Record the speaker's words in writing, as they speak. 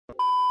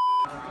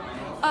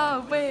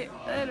Oh wait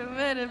a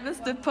minute,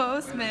 Mr.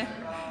 Postman.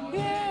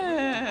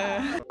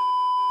 Yeah.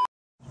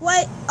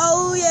 Wait,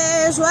 oh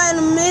yes, wait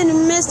a minute,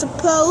 Mr.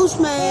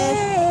 Postman.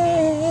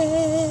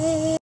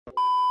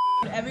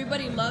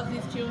 Everybody loves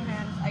these two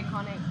hands,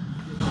 iconic.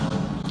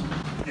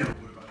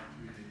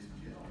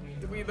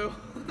 Do we though?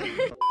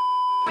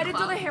 I did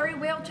do the hairy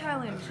whale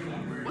challenge.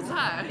 What's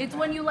that? It's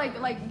when you like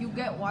you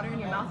get water in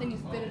your mouth and you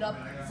spit it up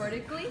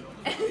vertically.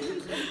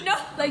 No,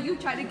 like you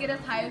try to get as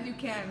high as you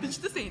can. Bitch,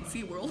 this ain't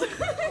SeaWorld.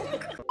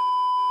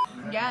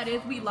 Yeah, it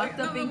is. We locked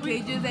up in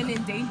cages and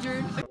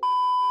endangered.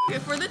 Okay,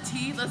 for the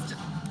tea, let's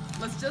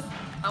just.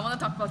 I want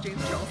to talk about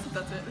James Charles.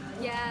 That's it.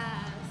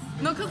 Yes.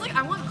 No, cause like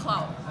I want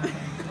clout.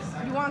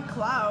 You want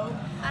clout?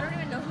 I don't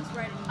even know who's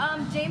writing.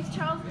 James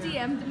Charles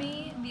DM'd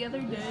me the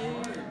other day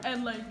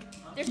and like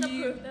There's no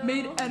he proof, though.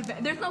 made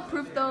there's no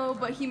proof though,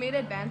 but he made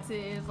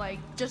advances. Like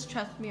just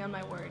trust me on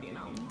my word, you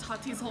know.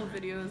 Tati's whole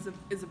video is a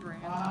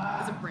brand.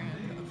 Is a brand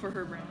for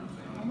her brand.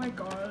 Oh my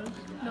gosh.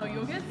 No,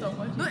 you'll get so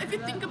much. No, if you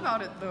think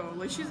about it though,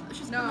 like she's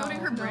promoting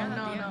her brand.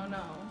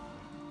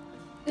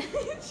 No.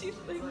 She's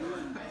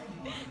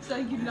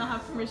like you do not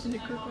have permission to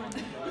cook one.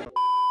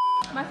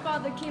 My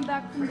father came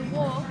back from the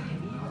war.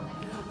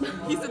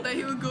 He said that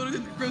he would go to the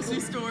grocery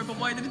store, but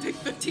why did it take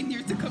 15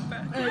 years to come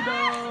back? I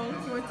know.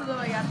 He went to the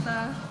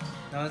Vallarta.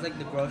 That was like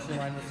the grocery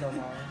line was so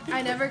long.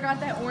 I never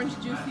got that orange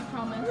juice he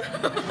promised.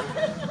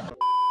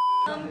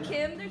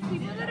 Kim, there's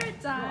people that are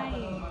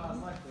dying.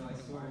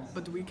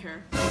 But do we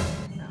care?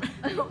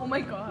 Oh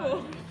my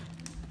god.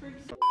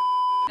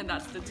 And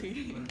that's the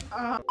tea.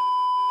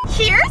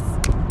 Here's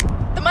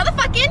the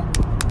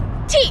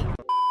motherfucking tea.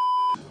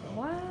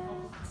 What?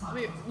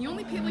 Wait, you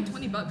only paid like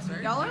 $20,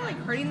 right? Y'all are like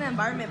hurting the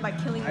environment by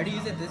killing. I already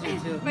used it this year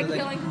too. By Like,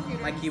 killing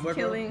computers. my keyboard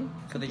Killing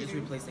broke, so they just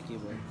replaced the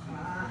keyboard.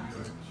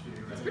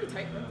 It's pretty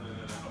tight, bro.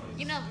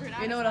 You know, we're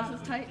not. You know what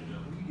else is tight?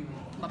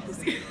 My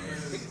pussy.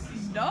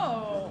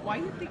 No. Why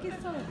you think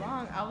it's so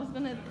wrong? I was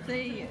gonna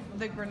say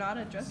the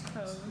Granada dress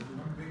code.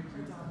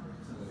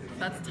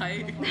 That's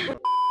tight.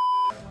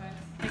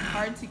 It's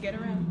hard to get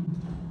around.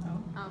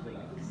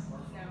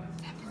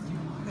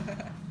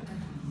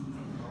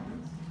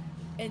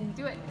 And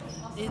do it.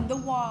 In the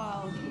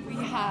wild, we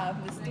have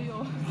Mr.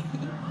 York.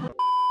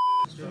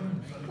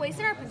 Wait,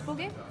 isn't our principal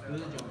gay?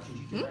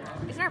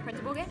 Isn't our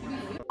principal gay?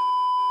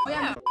 Oh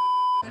yeah.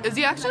 Is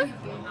he actually?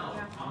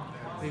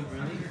 Wait,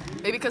 really?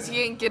 Maybe because he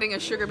ain't getting a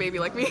sugar baby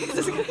like me.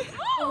 Just kidding.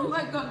 Oh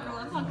my god, girl,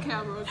 that's on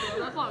camera, girl.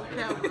 That's on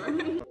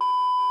camera.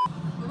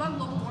 What about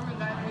global warming,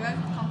 guys? Are you guys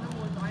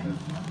comfortable with dying?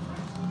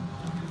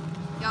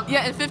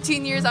 Yeah, in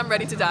 15 years, I'm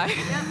ready to die.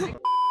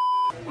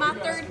 My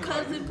third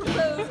cousin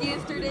proposed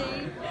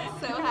yesterday.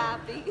 So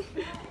happy.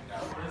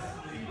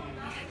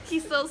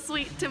 He's so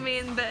sweet to me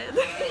in bed.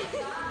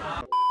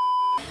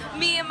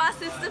 Me and my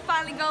sister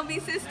finally gonna be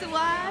sister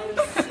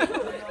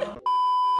wives.